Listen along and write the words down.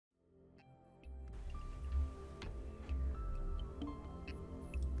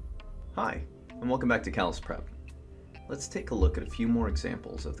Hi, and welcome back to Calus Prep. Let's take a look at a few more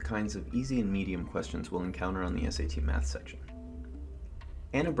examples of the kinds of easy and medium questions we'll encounter on the SAT Math section.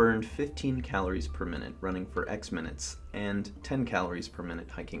 Anna burned 15 calories per minute running for X minutes and 10 calories per minute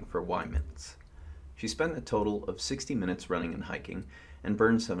hiking for Y minutes. She spent a total of 60 minutes running and hiking and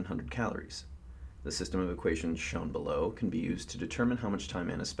burned 700 calories. The system of equations shown below can be used to determine how much time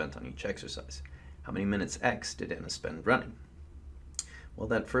Anna spent on each exercise. How many minutes X did Anna spend running? Well,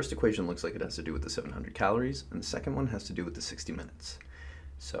 that first equation looks like it has to do with the 700 calories, and the second one has to do with the 60 minutes.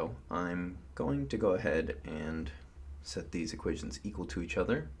 So I'm going to go ahead and set these equations equal to each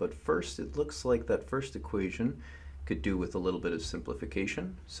other, but first it looks like that first equation could do with a little bit of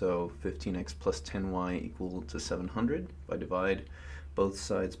simplification. So 15x plus 10y equal to 700. If I divide both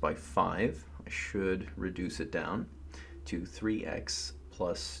sides by 5, I should reduce it down to 3x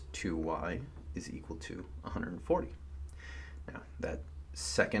plus 2y is equal to 140. Now, that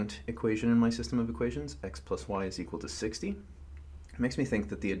second equation in my system of equations, x plus y is equal to 60, makes me think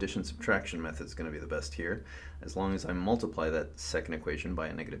that the addition-subtraction method is going to be the best here, as long as I multiply that second equation by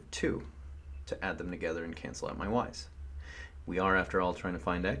a -2 to add them together and cancel out my y's. We are, after all, trying to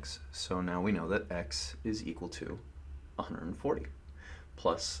find x, so now we know that x is equal to 140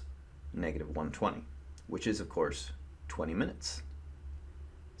 plus -120, which is, of course, 20 minutes.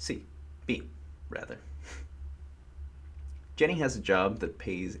 B, rather. Jenny has a job that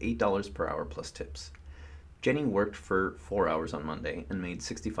pays $8 per hour plus tips. Jenny worked for 4 hours on Monday and made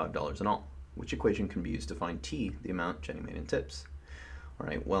 $65 in all. Which equation can be used to find T, the amount Jenny made in tips? All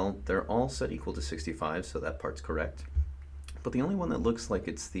right, well, they're all set equal to 65, so that part's correct. But the only one that looks like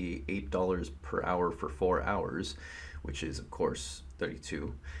it's the $8 per hour for 4 hours, which is, of course,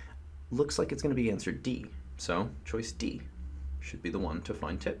 32, looks like it's going to be answer D. So choice D should be the one to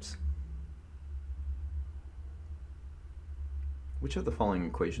find tips. Which of the following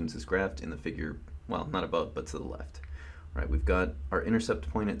equations is graphed in the figure, well, not above, but to the left? All right, we've got our intercept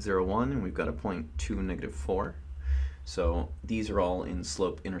point at 0, 1, and we've got a point 2, -4. So these are all in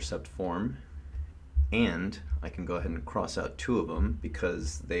slope-intercept form, and I can go ahead and cross out 2 of them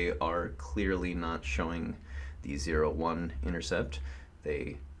because they are clearly not showing the 0, 1 intercept.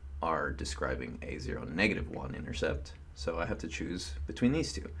 They are describing a 0, -1 intercept. So I have to choose between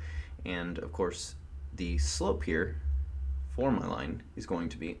these two. And of course, the slope here for my line is going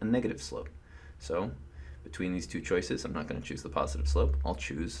to be a negative slope. So between these two choices, I'm not going to choose the positive slope. I'll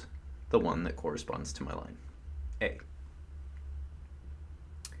choose the one that corresponds to my line, A.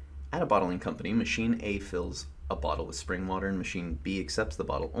 At a bottling company, machine A fills a bottle with spring water and machine B accepts the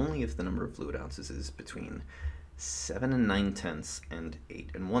bottle only if the number of fluid ounces is between 7 9/10 and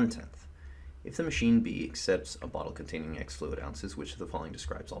 8 1/10. If the machine B accepts a bottle containing X fluid ounces, which of the following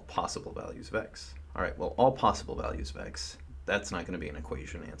describes all possible values of X? All right, well, all possible values of X, that's not going to be an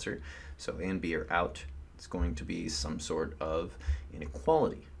equation answer. So A and B are out. It's going to be some sort of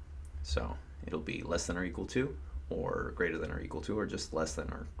inequality. So it'll be less than or equal to, or greater than or equal to, or just less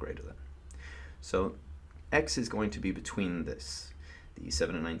than or greater than. So X is going to be between this, the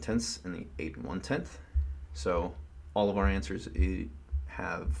 7 9/10 and the 8 1/10. So all of our answers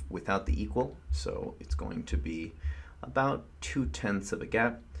have without the equal, so it's going to be about 2/10 of a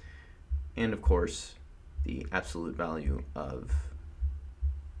gap. And of course, the absolute value of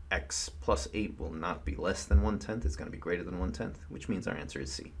x plus 8 will not be less than 1/10, it's going to be greater than 1/10, which means our answer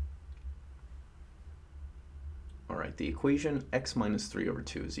is C. All right, the equation x minus 3 over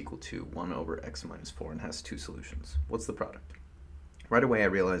 2 is equal to 1 over x minus 4 and has two solutions. What's the product? Right away I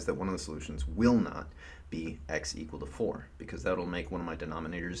realize that one of the solutions will not be x equal to 4, because that'll make one of my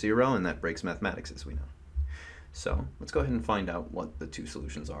denominators 0, and that breaks mathematics, as we know. So let's go ahead and find out what the two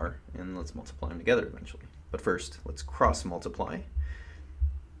solutions are, and let's multiply them together eventually. But first, let's cross multiply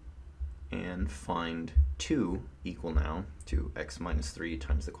and find 2 equal now to x minus 3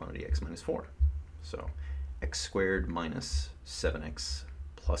 times the quantity x minus 4. So x squared minus 7x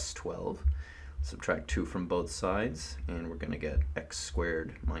plus 12. Subtract 2 from both sides, and we're going to get x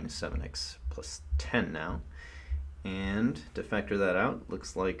squared minus 7x plus 10 now. And to factor that out,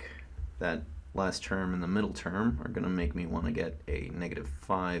 looks like that last term and the middle term are going to make me want to get a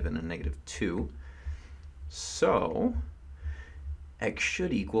 -5 and a -2. So x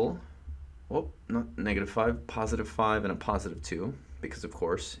should equal, oh, not -5, +5 and a +2, because of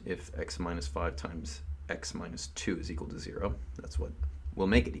course if x minus 5 times x minus 2 is equal to 0, that's what will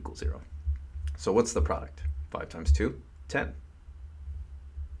make it equal 0. So what's the product? 5 times 2, 10.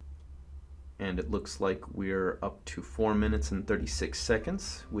 And it looks like we're up to 4 minutes and 36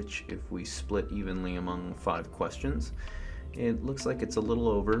 seconds, which if we split evenly among 5 questions, it looks like it's a little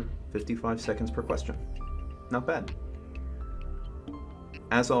over 55 seconds per question. Not bad.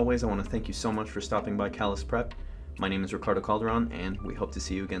 As always, I want to thank you so much for stopping by Calais Prep. My name is Ricardo Calderon, and we hope to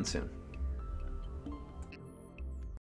see you again soon.